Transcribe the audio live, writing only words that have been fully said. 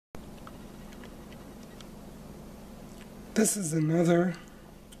This is another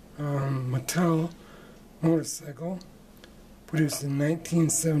Mattel motorcycle produced in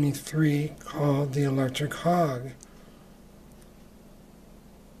 1973 called the Electric Hog.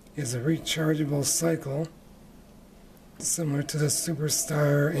 It's a rechargeable cycle similar to the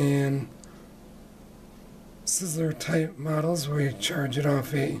Superstar and Sizzler type models where you charge it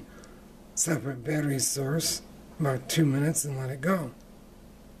off a separate battery source about 2 minutes and let it go.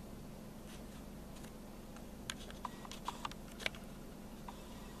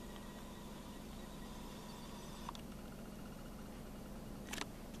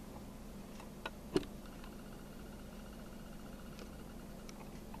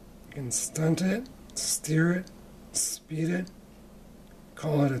 You can stunt it, steer it, speed it,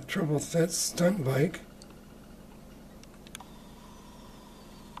 call it a triple fit stunt bike.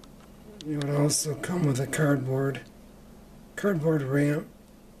 It would also come with a cardboard ramp,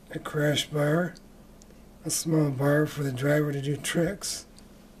 a crash bar, a small bar for the driver to do tricks,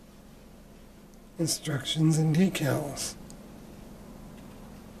 instructions and decals.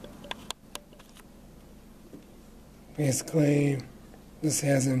 Basically, this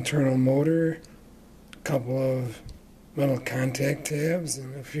has an internal motor, a couple of metal contact tabs,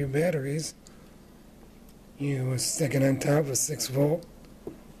 and a few batteries. You stick it on top of a 6-volt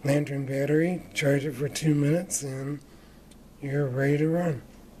lantern battery, charge it for 2 minutes, and you're ready to run.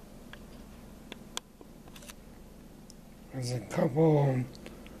 There's a couple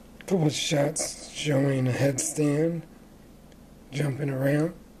shots showing a headstand, jumping a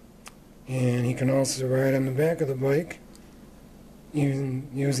ramp, and he can also ride on the back of the bike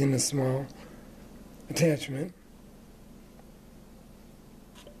using a small attachment.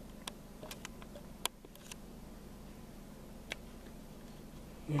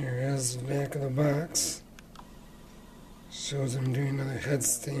 Here is the back of the box. Shows him doing another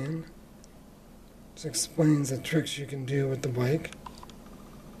headstand. Just explains the tricks you can do with the bike.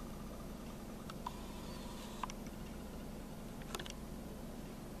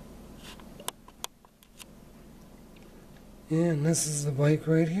 And this is the bike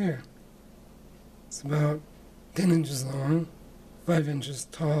right here. It's about 10 inches long, 5 inches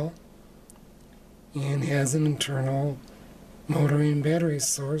tall, and has an internal motor and battery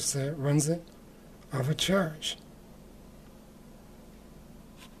source that runs it off a charge.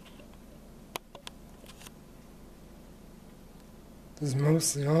 This is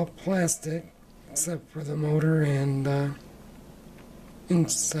mostly all plastic except for the motor and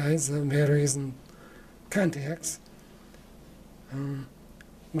insides, the batteries and contacts.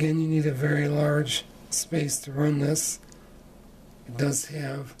 Again, you need a very large space to run this. It does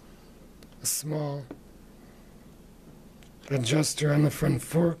have a small adjuster on the front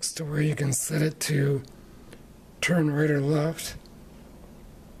forks to where you can set it to turn right or left.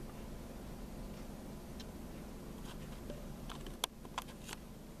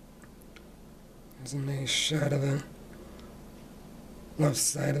 There's a nice shot of the left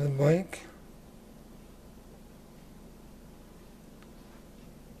side of the bike.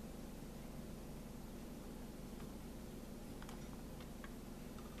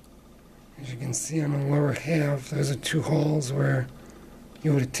 As you can see on the lower half, those are 2 holes where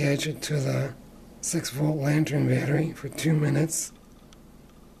you would attach it to the 6-volt lantern battery for 2 minutes.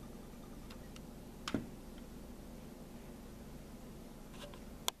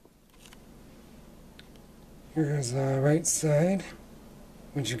 Here's the right side,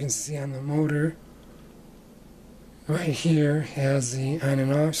 which you can see on the motor. Right here has the on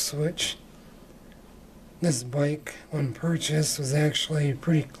and off switch. This bike, when purchased, was actually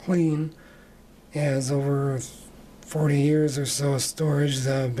pretty clean. It has over 40 years or so of storage.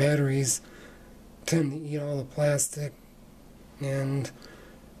 The batteries tend to eat all the plastic and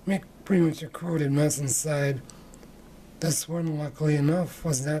make pretty much a corroded mess inside. This one, luckily enough,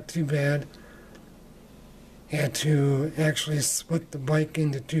 was not too bad. Had to actually split the bike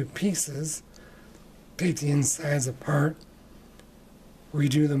into 2 pieces, take the insides apart,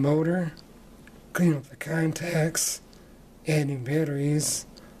 redo the motor, clean up the contacts, add new batteries,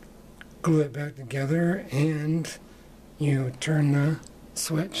 glue it back together, and you turn the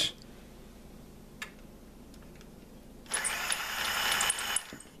switch.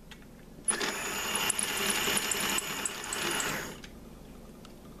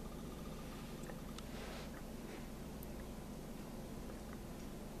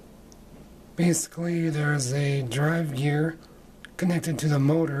 Basically, there's a drive gear connected to the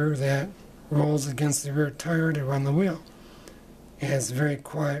motor that rolls against the rear tire to run the wheel. It has very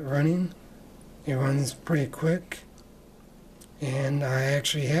quiet running. It runs pretty quick. And I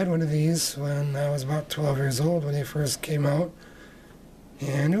actually had one of these when I was about 12 years old when they first came out.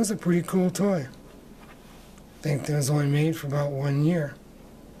 And it was a pretty cool toy. think that it was only made for about 1 year.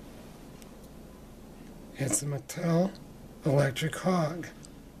 It's a Mattel Electric Hog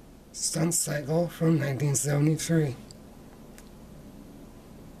Stunt cycle from 1973.